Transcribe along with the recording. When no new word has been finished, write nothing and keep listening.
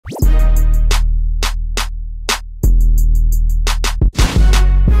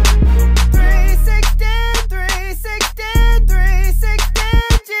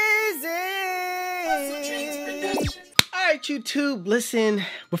YouTube? Listen,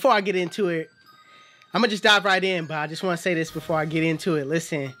 before I get into it, I'm gonna just dive right in, but I just want to say this before I get into it.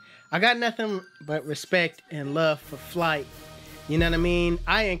 Listen, I got nothing but respect and love for Flight. You know what I mean?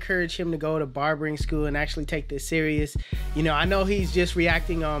 I encourage him to go to barbering school and actually take this serious. You know, I know he's just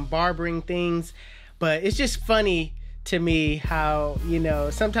reacting on barbering things, but it's just funny to me how, you know,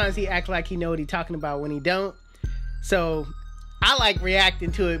 sometimes he act like he know what he talking about when he don't. So I like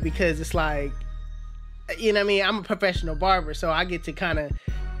reacting to it because it's like, you know what I mean? I'm a professional barber, so I get to kind of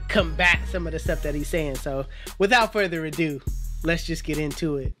combat some of the stuff that he's saying. So without further ado, let's just get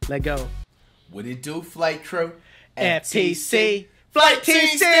into it. Let go. What it do, Flight Crew? FTC. Flight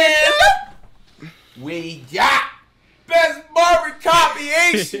Team stand up. We got best barber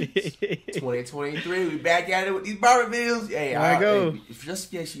combination. 2023, we back at it with these barber videos. Hey, I go.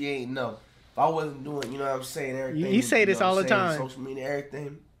 Just in case you ain't know, if I wasn't doing, you know what I'm saying, everything. You say this all the time. Social media,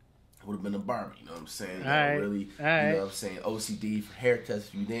 everything. I would have been a barber, you know what I'm saying? All right. Really, you know what I'm saying? OCD for haircuts,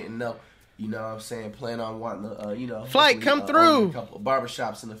 if you didn't know. You know what I'm saying? Plan on wanting to, you know. Flight, come through. A couple of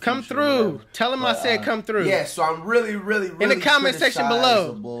barbershops in the future. Come through. Tell him I said come through. Yeah, so I'm really in the comment section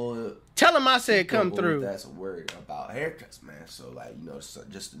below. Tell him I said come through. That's a word about haircuts, man. So, like, you know,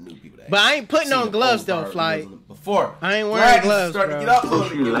 just the new people. That but I ain't putting on gloves, though, Flight. Before. I ain't wearing gloves, bro. To get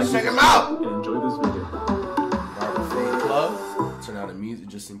uploaded. Check them out. Enjoy this video. Barber Fade Club. Turn on the music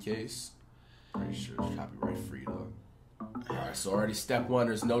just in case. Pretty sure it's copyright free, though. Alright, so already step one,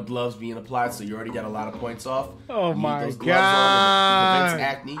 there's no gloves being applied, so you already got a lot of points off. Oh my those God. Gloves on, it prevents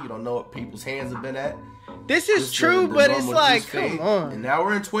acne. You don't know what people's hands have been at. This is true, but it's like, come on. And now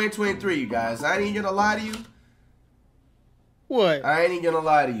we're in 2023, you guys. I ain't even gonna lie to you. What? I ain't even gonna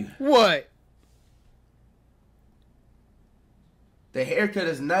lie to you. What? The haircut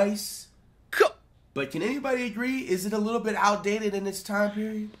is nice. But can anybody agree? Is it a little bit outdated in this time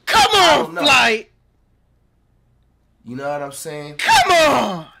period? Come on, Flight! You know what I'm saying? Come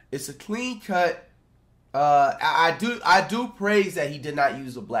on! It's a clean cut. I do praise that he did not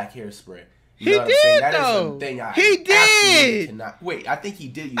use a black hairspray. You know he did, that though. Is a thing he did. Cannot, wait, I think he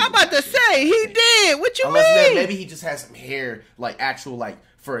did use. I'm about to say he did. What you Unless mean? Maybe he just has some hair, like actual, like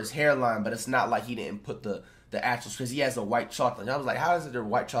for his hairline, but it's not like he didn't put the actual, because he has a white chocolate. I was like, how is it there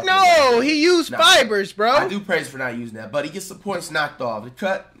white chocolate? No, he used fibers, bro. I do praise for not using that, but he gets the points knocked off. The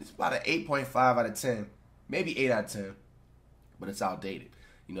cut is about an 8.5 out of 10, maybe 8 out of 10, but it's outdated.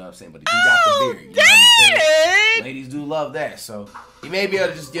 You know what I'm saying? But if you got the beard, you know what I'm saying? Ladies do love that, so he may be able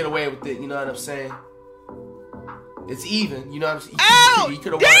to just get away with it. You know what I'm saying? It's even, you know what I'm saying? He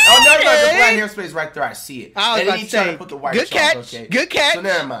could have won. Oh, no, the black hairspray is right there. I see it. I was about to say, put the white good catch, okay. good catch. So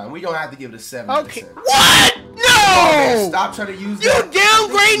never mind. We don't have to give it a 7 okay. out of 10. What? No! Stop trying to use you that. You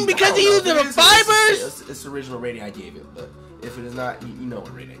downgrading because he using the fibers? It's the original rating I gave it, but if it is not, you know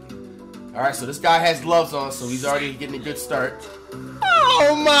what rating I gave it. All right, so this guy has gloves on, so he's already getting a good start.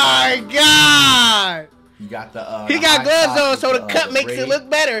 Oh my God! He got the he got gloves on, so the cut makes it look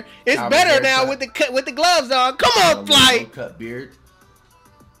better. It's better now with the gloves on. Come on, Flight. Cut beard.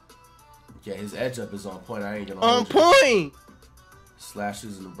 Yeah, his edge up is on point. I ain't gonna on point.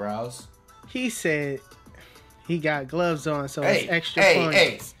 Slashes in the brows. He said he got gloves on, so it's extra Hey.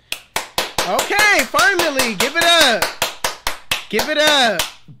 points. Okay, finally, give it up. Give it up,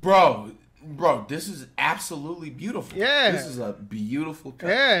 bro. This is absolutely beautiful. Yeah, this is a beautiful cut.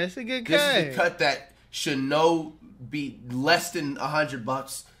 Yeah, it's a good cut. This is a cut that should be less than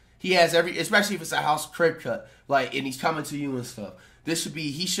 $100. He has especially if it's a house crib cut, like, and he's coming to you and stuff.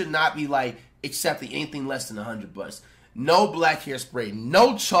 He should not be like accepting anything less than $100. No black hairspray,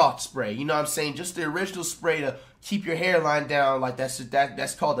 no chalk spray. You know what I'm saying? Just the original spray to keep your hairline down. Like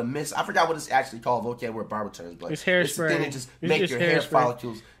that's called a mist. I forgot what it's actually called. Okay, we're barber terms, but it's hairspray. It's the thing that just make your hair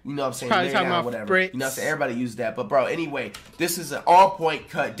follicles. You know what I'm saying? Probably talking about whatever. Brits. You know what I'm saying? Everybody uses that. But bro, anyway, this is an on-point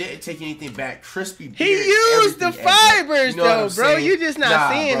cut. Didn't take anything back. Crispy beard. He used the fibers, though, bro. You just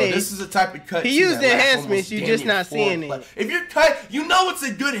not seeing it. This is the type of cut. He used the enhancements. You just not seeing it. If you're cut, you know it's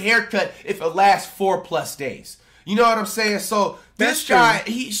a good haircut if it lasts 4+ days. You know what I'm saying? So this guy,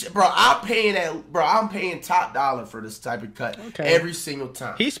 I'm paying top dollar for this type of cut every single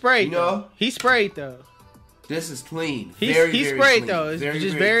time. He sprayed, you know. He sprayed though. This is clean. He sprayed clean. though. It's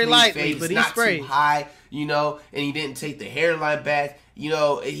just very lightly, but he sprayed. Not too high, you know, and he didn't take the hairline back. You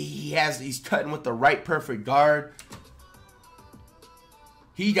know, he's cutting with the right perfect guard.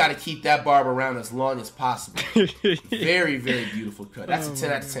 He got to keep that barb around as long as possible. Very, very beautiful cut. That's a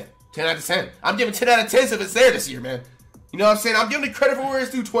 10 out of 10. 10 out of 10. I'm giving 10 out of 10 if it's there this year, man. You know what I'm saying? I'm giving the credit for where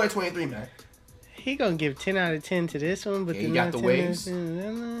it's due 2023, man. He gonna give 10 out of 10 to this one, but he got the waves. Hey,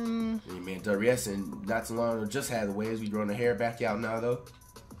 man, WS and not too long ago just had the waves. We growing the hair back out now, though.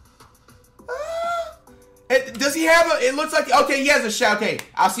 Does he have a? It looks like okay. He has a shot. Okay,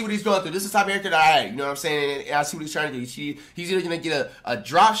 I'll see what he's going through. This is the type of haircut I had. You know what I'm saying? And I'll see what he's trying to do. He's either gonna get a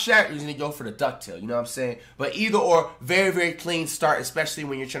drop shot or he's gonna go for the ducktail. You know what I'm saying? But either or, very very clean start, especially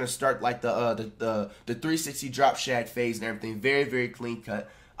when you're trying to start like the 360 drop shag phase and everything. Very very clean cut.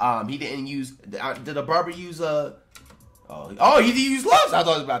 He didn't use. Did the barber use Oh, he used gloves. I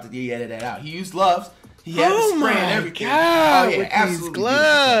thought I was about to edit that out. He used gloves. He had the spray and everything. God, oh yeah, with absolutely these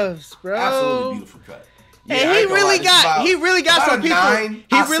gloves, bro. Absolutely beautiful cut. Yeah, and he really got some people.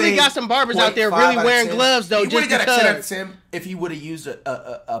 He really got some barbers out there really wearing gloves though. He would have got a 10 out of 10 if he would have used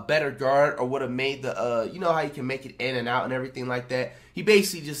a better guard or would have made the you know how you can make it in and out and everything like that. He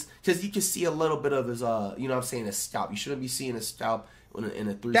basically just because you can see a little bit of his you know what I'm saying, his scalp. You shouldn't be seeing his scalp in a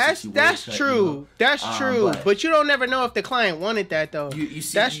 360. That's cut, true. You know? That's true. But you don't never know if the client wanted that though. You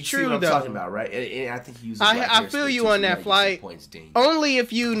see, that's you true see what I'm though. talking about, right? And I think he uses. I feel you on that flight. Only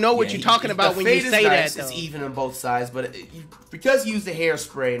if you know what you're talking about when you say that. Though. It's even on both sides, but because he used the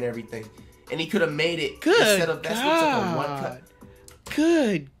hairspray and everything, and he could have made it good instead of that looks like a one cut.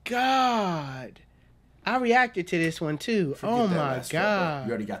 Good God. I reacted to this one too. Oh my God.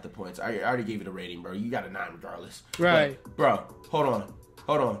 You already got the points. I already gave it a rating, bro. You got a 9 regardless. Right. But, bro, hold on. No.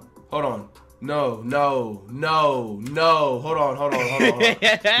 Hold on. You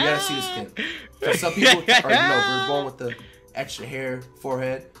gotta see the skin. For some people, we're going with the extra hair,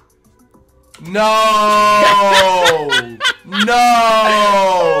 forehead. No! Oh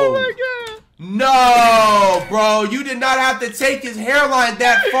my God. No, bro. You did not have to take his hairline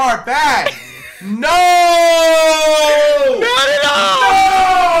that far back. No! Not at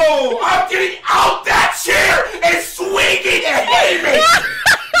all! No! I'm getting out that chair and swinging and hitting me!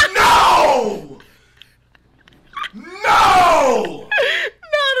 No! No!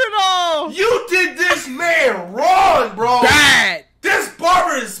 Not at all! You did this man wrong, bro! Bad! This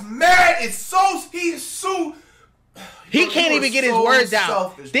barber is mad! He's so... He can't even get his words out.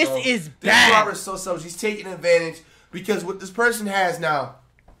 Selfish, this bro. is bad. This barber is so selfish. He's taking advantage because what this person has now...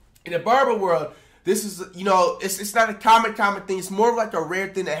 In the barber world, this is, you know, it's not a common thing. It's more of like a rare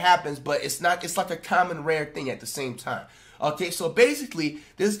thing that happens, but it's not. It's like a common rare thing at the same time. Okay, so basically,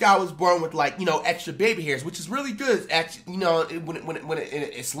 this guy was born with like, you know, extra baby hairs, which is really good. Actually, you know, when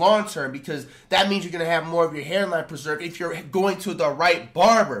it's long term because that means you're gonna have more of your hairline preserved if you're going to the right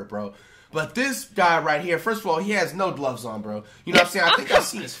barber, bro. But this guy right here, first of all, he has no gloves on, bro. You know what I'm saying? I think I've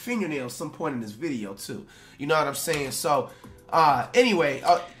seen his fingernails some point in this video too. You know what I'm saying? So. Anyway,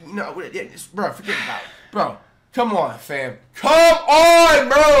 you know, bro, forget about it. Bro, come on, fam. Come on,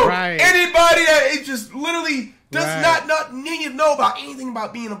 bro. Right. Anybody that it just literally does not need to know about anything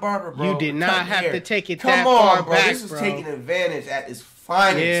about being a barber, bro. You did not have to take it that Come on, far bro. back, This is bro. taking advantage at its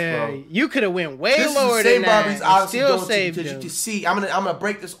finest, bro. You could have went way This lower is the same than barber that he's and obviously still going saved to because him. you can see, I'm gonna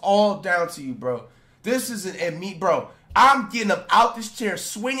break this all down to you, bro. This isn't at me, bro. I'm getting up out this chair,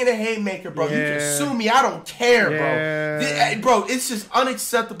 swinging a haymaker, bro. You can sue me. I don't care, bro. Bro, it's just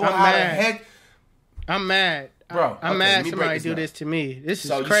unacceptable how the heck. I'm mad. Bro, I'm mad somebody do this to me. This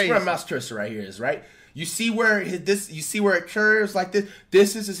is crazy. So you see where my mouse cursor right here is, right? You see where you see where it curves like this?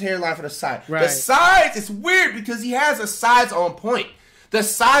 This is his hairline for the side. Right. The sides, it's weird because he has the sides on point. The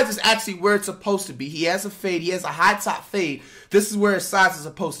sides is actually where it's supposed to be. He has a fade. He has a high top fade. This is where his sides is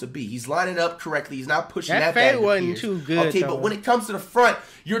supposed to be. He's lining up correctly. He's not pushing that fade back. wasn't too good. Okay, though. but when it comes to the front,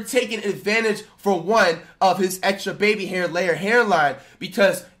 you're taking advantage for one of his extra baby hair layer hairline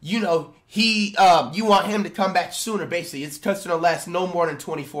because you know he you want him to come back sooner. Basically, it's going to last no more than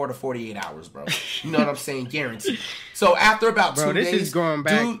 24 to 48 hours, bro. You know what I'm saying? Guaranteed. So after about 2 days, is going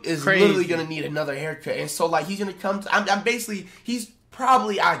back dude is crazy. literally gonna need another haircut, and so like he's gonna come. I'm basically he's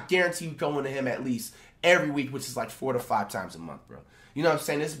probably I guarantee you going to him at least every week, which is like 4 to 5 times a month, bro. You know what I'm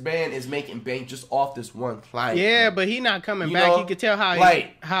saying? This man is making bank just off this one client. Yeah, bro. but he not coming You back. know, You could tell how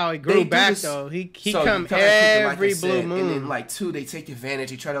like, he grew back this, though. He so come every every blue moon. And then like 2, they take advantage.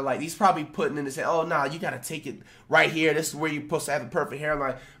 They try to like he's probably putting in and say, oh nah, you gotta take it right here. This is where you're supposed to have a perfect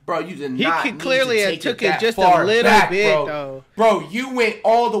hairline, bro. You did not. He need clearly to had take took it it that just far a little back, bit bro. though. Bro, you went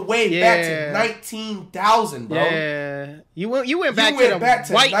all the way back to 19,000, bro. Yeah, you went back to the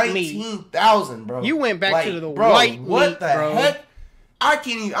white meat. 19,000, bro. You went back like, to the bro, white what meat, the bro. heck? I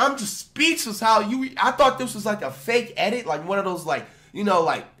can't even. I'm just speechless. How you? I thought this was like a fake edit, like one of those, like you know,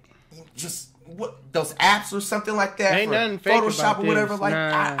 like just what those apps or something like that. Ain't for nothing fake Photoshop about or whatever. this. Like,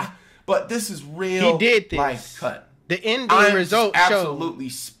 Nah. but this is real. He did this. Like, cut. The ending I'm result just showed. absolutely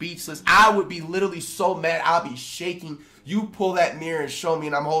speechless. I would be literally so mad. I'll be shaking. You pull that mirror and show me,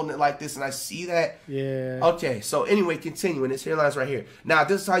 and I'm holding it like this, and I see that. Yeah. Okay. So anyway, continuing. This hairline's right here. Now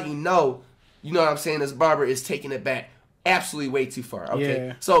this is how you know. You know what I'm saying? This barber is taking it back absolutely way too far. Okay.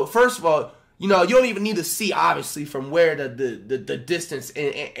 Yeah. So first of all, you know, you don't even need to see obviously from where the distance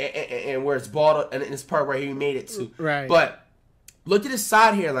and where it's bald and this part where he made it to. Right. But look at his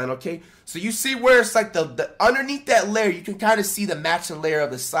side hairline, okay? So you see where it's like the underneath that layer, you can kind of see the matching layer of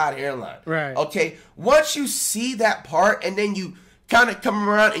the side hairline. Right. Okay. Once you see that part and then you kind of come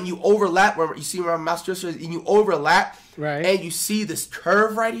around and you overlap where you see where my mouth is, and you overlap, right, and you see this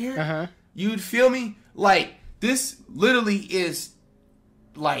curve right here, you'd feel me? Like, this literally is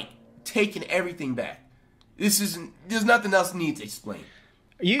like taking everything back. There's nothing else needs to explain.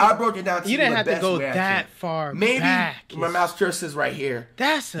 I broke it down to you. You didn't have to go that far. Maybe back. My mouse cursor is right here.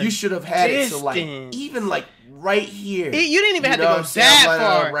 That's you should have had it to like even like right here. You didn't even have to go that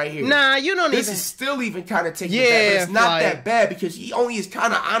far. Right here. Nah, you don't. This is still even kind of taking it back, but it's not that bad because he only is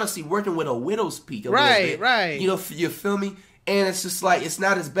kind of honestly working with a widow's peak a little bit. Right. You know, you feel me? And it's just like it's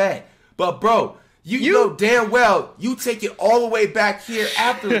not as bad. But bro, you know damn well you take it all the way back here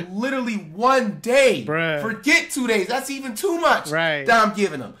after literally 1 day. Bruh. Forget 2 days. That's even too much. Right. That I'm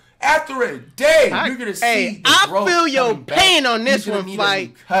giving him. After a day, you're gonna see the growth. I feel your pain on this one,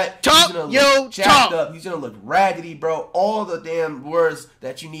 Flight. Talk your talk. Up. He's gonna look raggedy, bro. All the damn words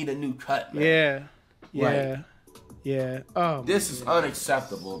that you need a new cut, man. Yeah. Oh, this is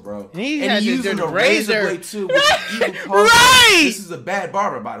unacceptable, bro. And he's using a razor blade too. This is a bad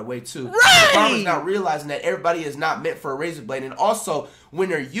barber, by the way, too. Right. The barber's not realizing that everybody is not meant for a razor blade, and also when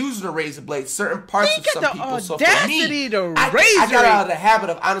they're using a razor blade, certain parts of some people. So for me, I got out of the habit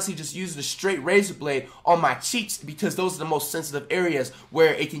of honestly just using a straight razor blade on my cheeks because those are the most sensitive areas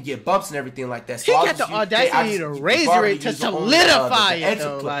where it can get bumps and everything like that. So he got the audacity to razor it to solidify it,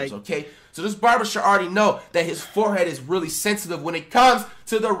 though. Like, okay. So this barber should already know that his forehead is really sensitive when it comes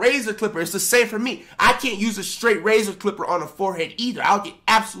to the razor clipper. It's the same for me. I can't use a straight razor clipper on the forehead either. I'll get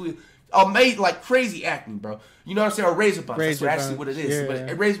absolutely made like crazy acne, bro. You know what I'm saying? Or razor bumps. That's actually what it is. Yeah.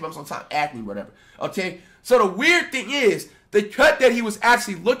 But razor bumps on top, acne, whatever. Okay? So the weird thing is, the cut that he was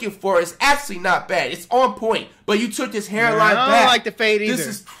actually looking for is actually not bad. It's on point. But you took his hairline back. I don't like the fade either. This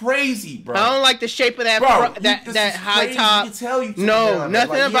is crazy, bro. I don't like the shape of that that high top. No,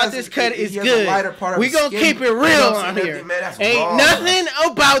 nothing about this cut is good. We gonna keep it real on here. Ain't nothing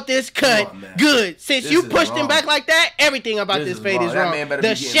about this cut good. Since you pushed him back like that, everything about this fade is wrong.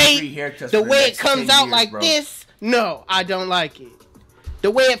 The shape, the way it comes out like this, no, I don't like it. The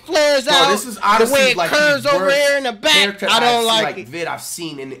way it flares out, the way it curves over here in the back, I don't like it. Vid I've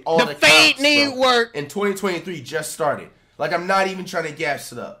seen in all the fade need work. And 2023 just started. Like, I'm not even trying to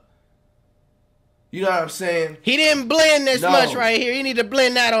gas it up. You know what I'm saying? He didn't blend this much right here. He need to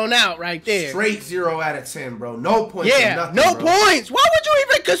blend that on out right there. Straight 0 out of 10, bro. No points. Yeah, nothing, no bro. points. Why would you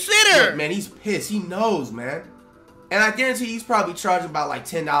even consider? Look, man, he's pissed. He knows, man. And I guarantee he's probably charging about like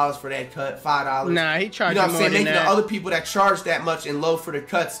 $10 for that cut, $5. Nah, he charging more than that. You know what I'm saying? Making the other people that charge that much and low for the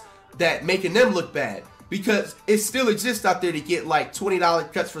cuts, that making them look bad. Because it still exists out there to get like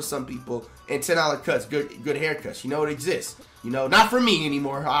 $20 cuts for some people and $10 cuts, good haircuts. You know, it exists. You know, not for me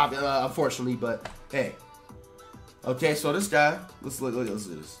anymore, unfortunately, but hey. Okay, so this guy, let's do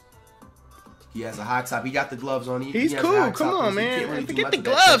this. He has a high top. He got the gloves on. He's cool. Come on, man. Forget the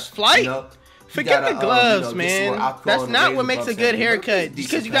gloves, Flight. You know? Forget the gloves, man. That's not what makes a good haircut.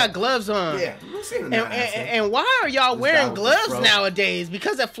 Because you got gloves on. Yeah. And why are y'all wearing gloves nowadays?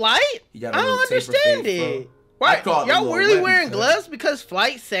 Because of Flight? I don't understand it. Why y'all really wearing gloves because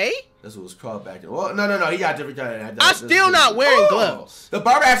Flight say? That's what it was called back then. Well, no. He got different kind of. I'm still not wearing gloves. The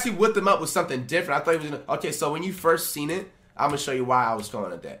barber actually whipped them up with something different. I thought he was gonna. Okay, so when you first seen it, I'm gonna show you why I was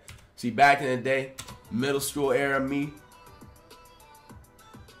calling it that. See, back in the day, middle school era me.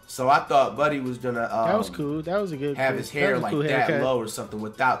 So I thought Buddy was gonna that was cool. That was a good have his hair like that low or something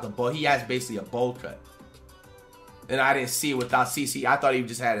without the bowl. He has basically a bowl cut. And I didn't see it without CC. I thought he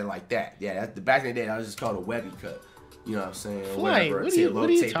just had it like that. Yeah, back in the day that was just called a webby cut. You know what I'm saying? Flight, what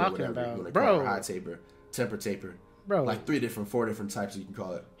are you talking about, bro? High taper, temper taper. Bro. Like 4 different types you can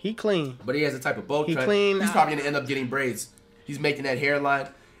call it. He clean. But he has a type of bowl cut. Clean. He's probably gonna end up getting braids. He's making that hairline.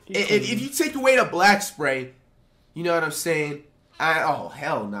 If you take away the black spray, you know what I'm saying? Oh,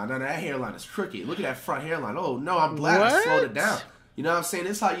 hell no. That hairline is crooked. Look at that front hairline. Oh, no, I'm glad I slowed it down. You know what I'm saying?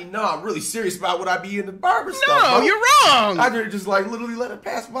 This is how you know I'm really serious about what I be in the barber stuff. No, you're wrong. I could just like literally let it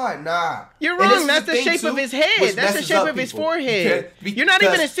pass by. Nah. You're wrong. That's the shape of his head. That's the shape of his forehead. You're not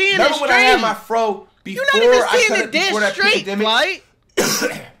even seeing it straight. When I had my fro before you're not even seeing it dead straight, Flight.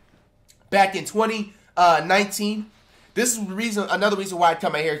 Back in 2019, this is another reason why I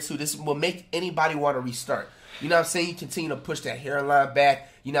cut my hair too. This will make anybody want to restart. You know what I'm saying? You continue to push that hairline back.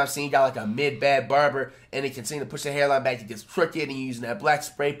 You know what I'm saying? You got like a mid-bad barber, and they continue to push the hairline back. It gets crooked, and you're using that black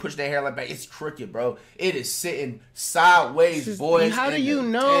spray, pushing that hairline back. It's crooked, bro. It is sitting sideways, boys. How do you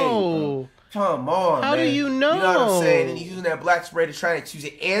know? Come on, How man. do you know? You know what I'm saying? And he's using that black spray to try and use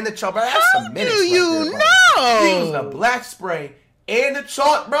it and the chalk. Bro, that's How some minutes do you right there, know? He using the black spray and the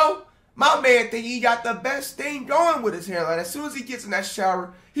chalk, bro. My man think he got the best thing going with his hairline. As soon as he gets in that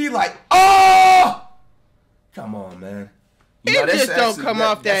shower, he like, oh! Come on, man. You know, It just don't come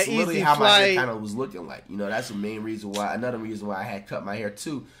off that that's literally easy how my hair flight. kind of was looking like. You know, that's the main reason why. Another reason why I had cut my hair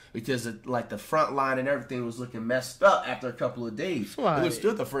too, because like the front line and everything was looking messed up after a couple of days. Flight. It was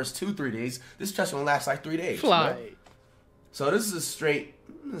still the first 2-3 days. This touch gonna last like 3 days. Fly. Bro. So this is a straight.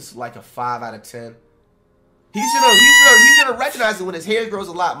 This is like a 5 out of 10. He's gonna recognize it when his hair grows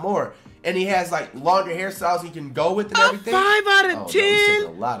a lot more. And he has like longer hairstyles he can go with and everything. 5 out of 10. No, he's taking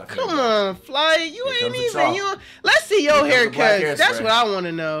a lot of hair Come back. on, Fly. You Here ain't comes the even. chalk. Let's see your Here comes the black haircuts. That's hairspray. what I want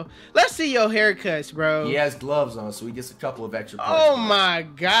to know. Let's see your haircuts, bro. He has gloves on, so he gets a couple of extra points. Oh my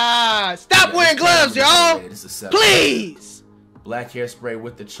God! Stop Yeah, wearing it's gloves, kind of y'all. this is 7. Please. Black hairspray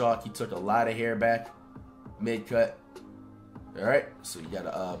with the chalk. He took a lot of hair back, mid cut. All right, so you got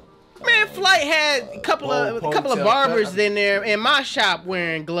a Man, Flight had a couple of ponytail barbers cut. in there in my shop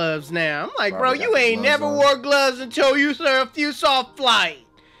wearing gloves now. I'm like, bro, Barber got you the ain't gloves never on. wore gloves until you saw Flight.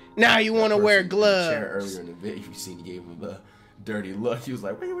 Now you want to That wear person in the chair gloves. earlier in the video, you seen he gave him a dirty look. He was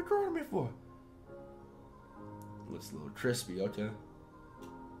like, "What are you recording me for?" Looks a little crispy. Okay.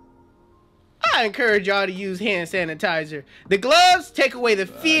 I encourage y'all to use hand sanitizer. The gloves take away the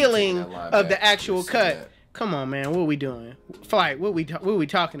feeling that line of the back. actual You see cut. that? Come on, man. What we doing? Flight, what we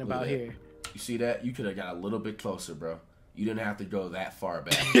talking about that. here? You see that? You could have got a little bit closer, bro. You didn't have to go that far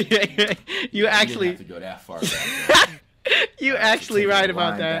back. you You actually didn't have to go that far back. Bro. you actually Take right the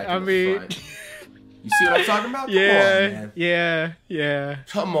about line that. back I in the mean, front. You see what I'm talking about? Come on, yeah, man. yeah.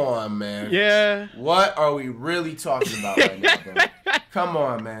 Come on, man. Yeah. What are we really talking about right now, bro? Come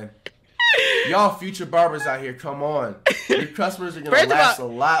on, man. Y'all future barbers out here, come on. Your customers are gonna First of last all,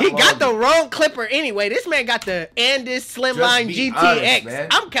 a lot he longer. got the wrong clipper anyway. This man got the Andis Slimline Just be GTX. honest, man.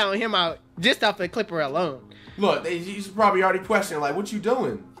 I'm counting him out just off the clipper alone. Look, he's probably already questioning, like, what you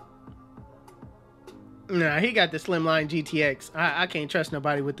doing? Nah, he got the Slimline GTX. I can't trust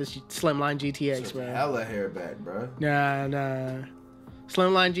nobody with this Slimline GTX, Took bro. hella hair back, bro. Nah.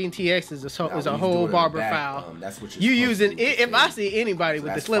 Slimline GTX is Now, a when he's whole doing the barber back, file. That's what You you're using supposed to do if I see anybody with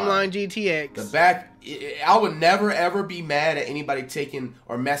the that's fine. Slimline GTX. The back, I would never ever be mad at anybody taking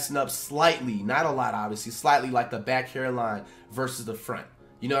or messing up slightly, not a lot, obviously, slightly like the back hairline versus the front.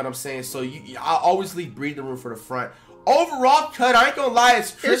 You know what I'm saying? So I always leave breathing room for the front. Overall cut, I ain't gonna lie,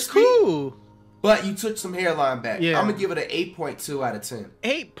 it's crispy. It's cool. But you took some hairline back. Yeah. I'm gonna give it an 8.2 out of 10.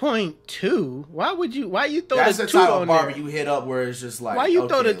 8.2. Why you throw That's the the 2 type on of barber there? you hit up where it's just like, Why you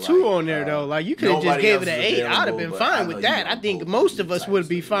throw the okay, 2 like, on there though? Like you could have just nobody gave it else an is 8. I'd have been available, but I fine know with you that. I gonna think pull most some of us types would of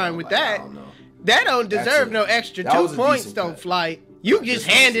be thing, fine you with know, like, I that. don't know. That don't That's deserve it. no extra That 2 was a points decent though, cut. Flight. You This just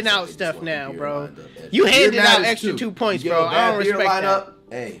one handing just out like- just stuff want now, the beer bro. lined up. You Beer handed out matters, extra too. 2 points, You bro. get a I bad don't beer respect that. lineup,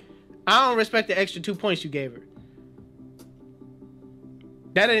 hey. I don't respect the extra 2 points you gave her.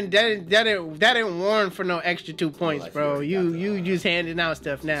 That didn't warrant for no extra 2 points, like bro. you already You got the, just handing out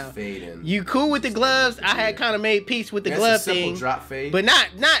stuff now. Fade in. You cool with the gloves? I had kind of made peace with the Yeah, glove it's a simple thing, drop fade. but not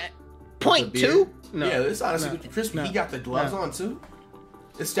point beer. 2. No. Yeah, it's honestly No. looking crispy. No. He got the gloves No. on too.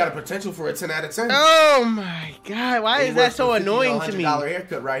 It's got a potential for a 10 out of 10. Oh my god! Why is Anywhere that so from $50 annoying to me? $100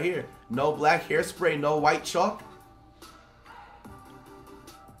 haircut right here. No black hairspray, no white chalk.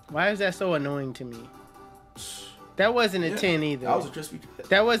 Why is that so annoying to me? That wasn't a Yeah, 10 either. That was a crispy cut.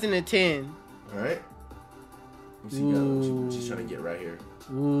 That wasn't a 10. All right. What's he got? What you trying to get right here?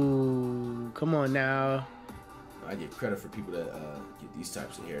 Ooh, come on now. I get credit for people that get these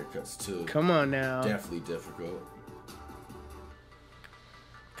types of haircuts too. Come on now. Definitely difficult.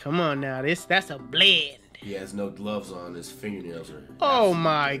 Come on now. That's a blend. He has no gloves on. His fingernails are. Oh absolutely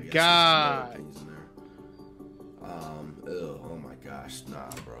my dirty. I see some God. other things in there. Oh my gosh, nah,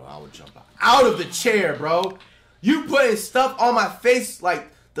 bro. I would jump out of the chair, bro. You putting stuff on my face like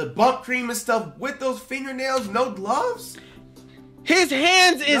the bump cream and stuff with those fingernails, no gloves? His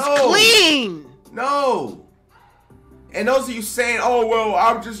hands is No. clean. No. And those of you saying, "Oh well,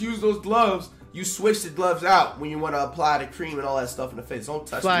 I'll just use those gloves." You switch the gloves out when you want to apply the cream and all that stuff in the face. Don't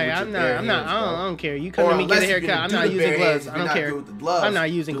touch Fly, me with I'm your not. bare I'm not. hands, I bro. don't care. You come to me get a unless you're haircut. gonna I'm do not the using bare gloves. hands, I if don't you're care. not good with the gloves, I'm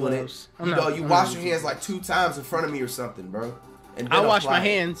not using doing it. gloves. You know, you I'm wash not your using- hands like 2 times in front of me or something, bro. And then I wash apply my it.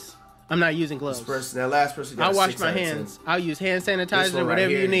 hands. I'm not using gloves. This person, that last person, got I a wash 6 my out of 10. hands. I'll use hand This one sanitizer, right whatever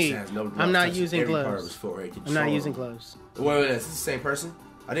here you just need. has no gloves I'm not touching using every part of gloves. his forehead. I'm not using Control. gloves. Wait, is this the same person?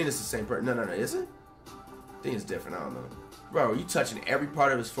 I think it's the same person. No, is it? I think it's different. I don't know. Bro, you touching every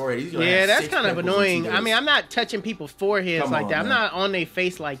part of his forehead. He's gonna Yeah, have that's 6 kind of pimples in 2 annoying. I days. mean, I'm not touching people's foreheads Come like on, that. I'm man. not on their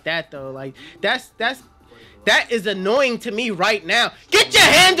face like that though. Like that's That is annoying to me right now. Get your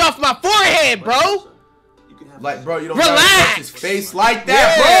hand off my forehead, bro. Like, bro, you don't relax. gotta touch his face like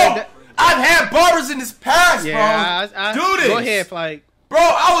that, bro. I've had barbers in this past, bro. I do this. Go ahead, like. Bro,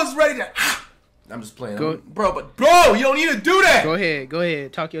 I was ready to. I'm just playing, bro. But bro, you don't need to do that. Go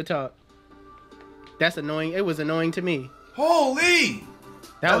ahead. Talk your talk. That's annoying. It was annoying to me. Holy.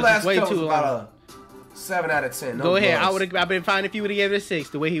 That was last way cut too was long. About a 7 out of 10. No Go ahead. gloves. I've been fine if you would have gave it a 6.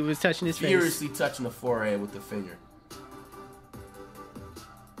 The way he was touching his face. Furiously touching the forehead with the finger.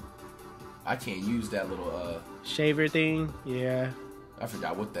 I can't use that little shaver thing. Yeah. I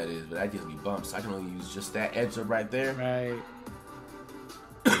forgot what that is, but that gives me bumps. I can only use just that edge up right there. Right.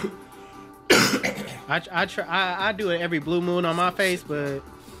 I do it every blue moon on my face, but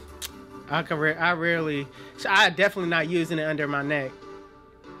I rarely. So I definitely not using it under my neck.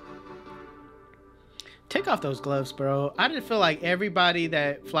 Take off those gloves, bro. I just feel like everybody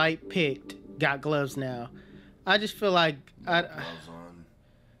that Flight picked got gloves now. I just feel like gloves on.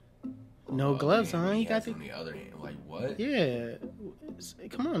 No gloves on. He got on the other hand. Like what? Yeah.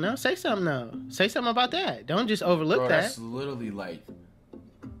 Come on now. Say something now. Say something about that. Don't just overlook that. That's literally like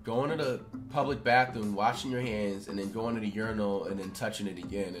going to the public bathroom, washing your hands, and then going to the urinal and then touching it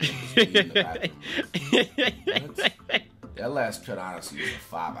again and then just leaving the bathroom. That last cut honestly was a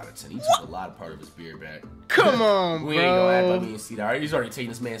 5 out of 10. He took a lot of part of his beard back. Come on, we bro. ain't gonna act like we didn't see that. He's already taking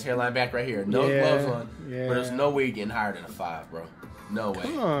this man's hairline back right here. No gloves on. Yeah. But there's no way you're getting higher than a 5, bro. No way.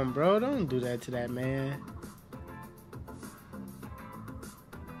 Come on, bro. Don't do that to that man.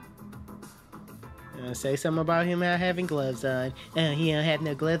 Say something about him not having gloves on. He don't have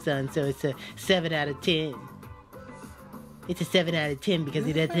no gloves on, so it's a 7 out of 10. It's a 7 out of 10 because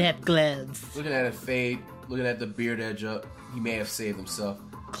he doesn't have gloves. Looking at it fade, looking at the beard edge up, he may have saved himself.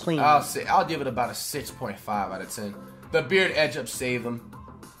 Clean. I'll give it about a 6.5 out of 10. The beard edge up saved him.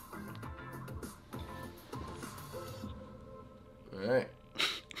 Alright.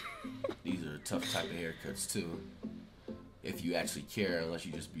 These are tough type of haircuts too. If you actually care, unless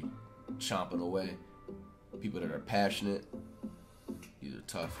you just be chomping away. People that are passionate, these are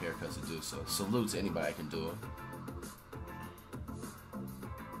tough haircuts to do. So salute to anybody that can do it.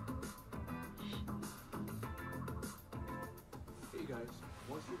 Hey guys,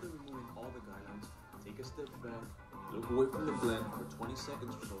 once you've been removing all the guidelines, take a step back, look away from the blend for 20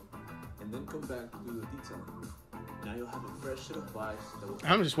 seconds or so, and then come back to do the detailing. Now you'll have a fresh set of vibes that will.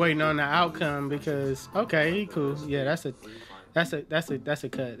 I'm just waiting on the outcome because okay, cool. Yeah, that's a cut. That's a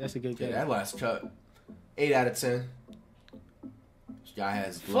good cut. Yeah, that last cut, 8 out of 10. This guy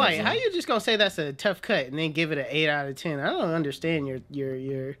has gloves Flight, on. how you just gonna say that's a tough cut and then give it an 8 out of 10? I don't understand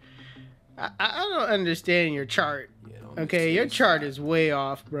your I don't understand your chart. Yeah, okay, your chart is way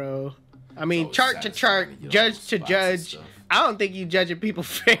off, bro. I mean, chart to chart, judge to judge. I don't think you judging people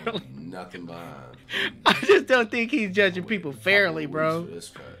fairly. Nothing behind. I just don't think he's judging people fairly, bro.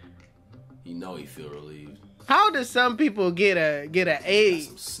 You know he feel relieved. How does some people get a 8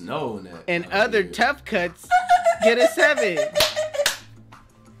 some snow in that, and other tough cuts get a 7?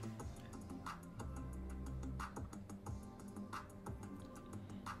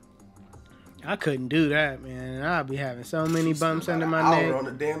 I couldn't do that, man. I'd be having so many bumps under my neck. On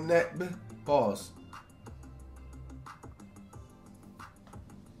the damn neck. Pause.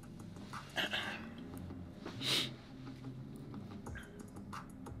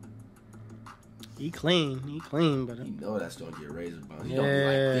 He clean, but you know that's gonna get razor bump. He don't be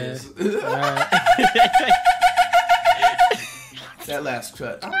like this. That last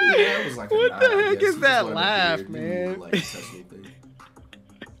cut. I mean, that was like what the heck is that laugh, man? Like, touch anything.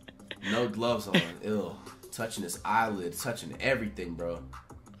 No gloves on. Ew. Touching his eyelid, touching everything, bro.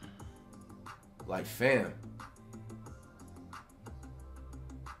 Like, fam.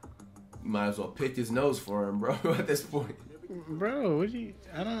 You might as well pick his nose for him, bro, at this point. Bro, what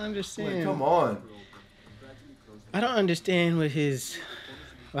I don't understand. Like, come on. I don't understand what his...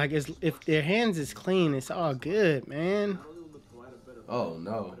 Like, if their hands is clean, it's all good, man. Oh,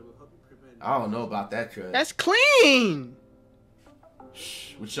 no. I don't know about that cut. That's clean!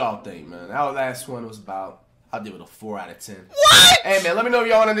 What y'all think, man? That last one was about... I'll give it a 4 out of 10. What? Hey, man, let me know if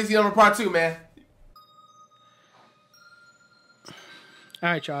y'all want to see number part 2, man. All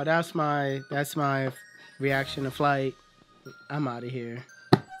right, y'all. That's my reaction to Flight. I'm out of here.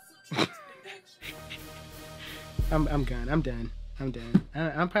 I'm done.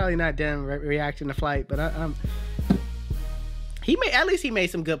 I'm probably not done reacting to Flight, but I'm. At least he made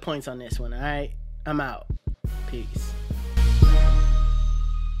some good points on this one. All right, I'm out. Peace.